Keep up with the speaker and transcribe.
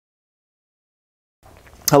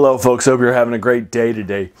Hello folks, hope you're having a great day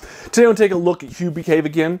today. Today I'm going to take a look at Hugh B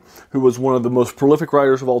again, who was one of the most prolific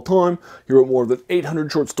writers of all time. He wrote more than 800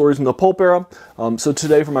 short stories in the Pulp era. So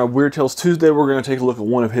today for my Weird Tales Tuesday, we're going to take a look at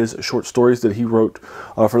one of his short stories that he wrote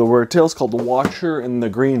for the Weird Tales called The Watcher in the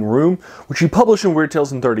Green Room, which he published in Weird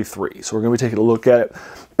Tales in 33. So we're going to be taking a look at it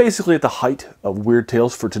basically at the height of Weird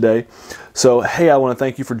Tales for today. So hey, I want to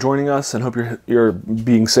thank you for joining us and hope you're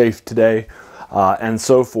being safe today. And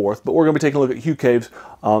so forth. But we're going to be taking a look at Hugh Cave's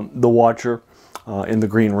The Watcher in the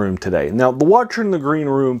Green Room today. Now, The Watcher in the Green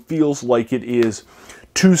Room feels like it is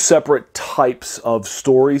two separate types of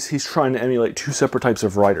stories. He's trying to emulate two separate types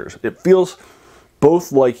of writers. It feels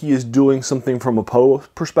both like he is doing something from a Poe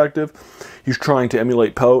perspective. He's trying to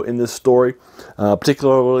emulate Poe in this story,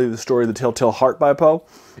 particularly the story The Telltale Heart by Poe.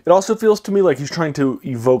 It also feels to me like he's trying to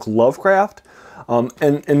evoke Lovecraft.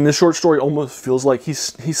 And this short story almost feels like he's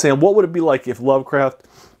saying, what would it be like if Lovecraft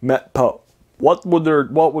met Poe? What would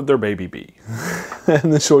their baby be?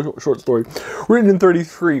 And this short story, written in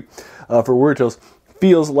 33 for Weird Tales,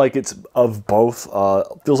 feels like it's of both.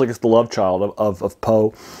 Feels like it's the love child of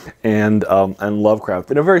Poe and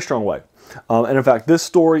Lovecraft in a very strong way. And in fact, this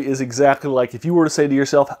story is exactly like if you were to say to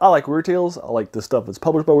yourself, I like Weird Tales, I like the stuff that's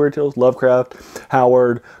published by Weird Tales, Lovecraft,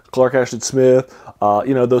 Howard, Clark Ashton Smith,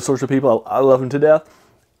 you know, those sorts of people, I love them to death.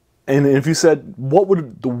 And if you said, what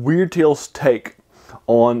would the Weird Tales take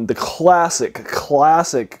on the classic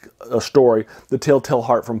story, The Telltale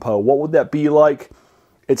Heart from Poe, what would that be like?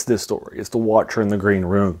 It's this story. It's The Watcher in the Green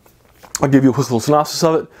Room. I'll give you a quick little synopsis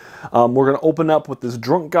of it. We're going to open up with this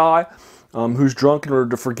drunk guy who's drunk in order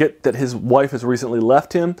to forget that his wife has recently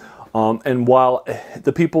left him. And while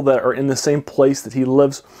the people that are in the same place that he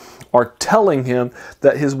lives are telling him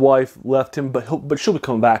that his wife left him, but she'll be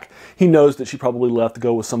coming back, he knows that she probably left to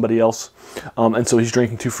go with somebody else. And so he's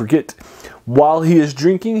drinking to forget. While he is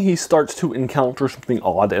drinking, he starts to encounter something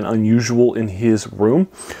odd and unusual in his room,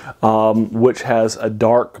 which has a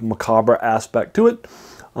dark, macabre aspect to it.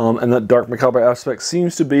 And that dark, macabre aspect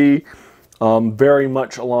seems to be very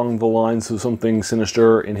much along the lines of something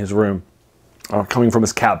sinister in his room, coming from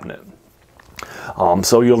his cabinet.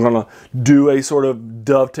 So you're going to do a sort of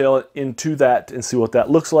dovetail into that and see what that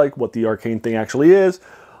looks like, what the arcane thing actually is,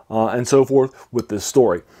 and so forth with this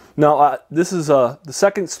story. Now, this is the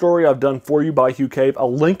second story I've done for you by Hugh Cave.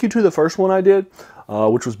 I'll link you to the first one I did,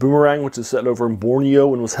 which was Boomerang, which is set over in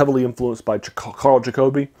Borneo and was heavily influenced by Carl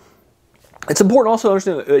Jacobi. It's important also to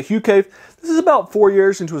understand that Hugh Cave, this is about 4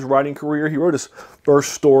 years into his writing career. He wrote his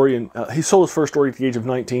first story, and he sold his first story at the age of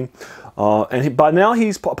 19. By now,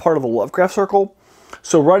 he's part of the Lovecraft circle.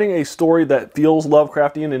 So writing a story that feels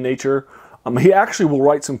Lovecraftian in nature, he actually will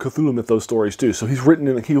write some Cthulhu Mythos stories too. So he's written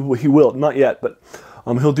in, he will, not yet, but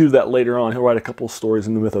he'll do that later on. He'll write a couple of stories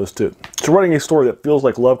in the Mythos too. So writing a story that feels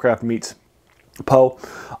like Lovecraft meets Poe,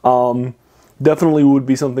 definitely would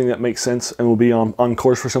be something that makes sense and will be on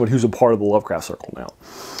course for somebody who's a part of the Lovecraft circle now,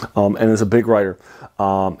 and is a big writer.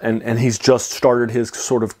 And he's just started his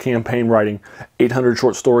sort of campaign writing 800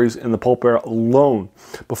 short stories in the Pulp era alone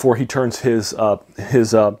before he turns his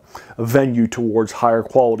venue towards higher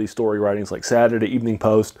quality story writings like Saturday Evening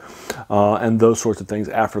Post and those sorts of things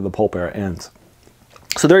after the Pulp era ends.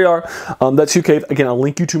 So there you are. That's Hugh Cave. Again, I'll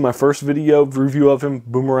link you to my first video review of him,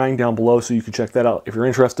 Boomerang, down below, so you can check that out if you're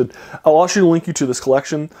interested. I'll also link you to this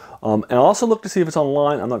collection, and I'll also look to see if it's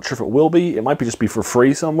online. I'm not sure if it will be. It might just be for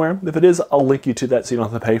free somewhere. If it is, I'll link you to that so you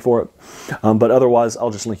don't have to pay for it. But otherwise,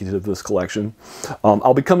 I'll just link you to this collection.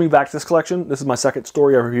 I'll be coming back to this collection. This is my second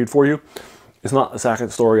story I reviewed for you. It's not the second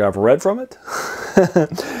story I've read from it,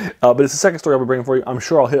 but it's the second story I'll be bringing for you. I'm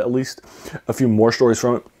sure I'll hit at least a few more stories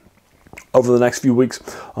from it over the next few weeks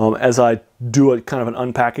as I do a kind of an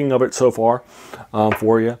unpacking of it so far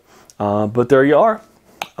for you. But there you are.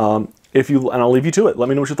 And I'll leave you to it. Let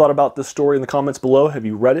me know what you thought about this story in the comments below. Have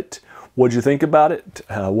you read it? What did you think about it?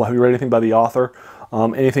 Have you read anything by the author?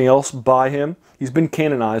 Anything else by him? He's been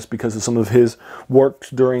canonized because of some of his work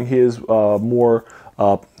during his more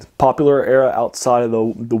popular era outside of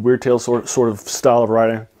the Weird Tales sort of style of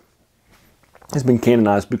writing. Has been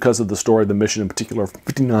canonized because of the story, The Mission in particular,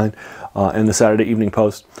 59, and the Saturday Evening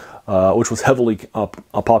Post, which was heavily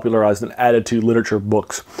popularized and added to literature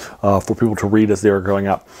books for people to read as they were growing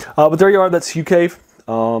up. But there you are, that's Hugh Cave.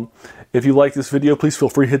 If you like this video, please feel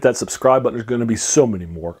free to hit that subscribe button. There's going to be so many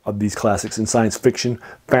more of these classics in science fiction,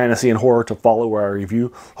 fantasy, and horror to follow where I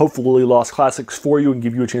review hopefully lost classics for you and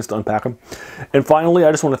give you a chance to unpack them. And finally,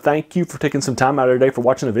 I just want to thank you for taking some time out of your day for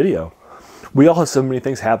watching the video. We all have so many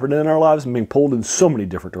things happening in our lives and being pulled in so many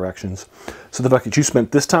different directions. So the fact that you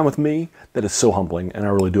spent this time with me, that is so humbling, and I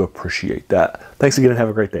really do appreciate that. Thanks again and have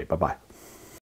a great day. Bye-bye.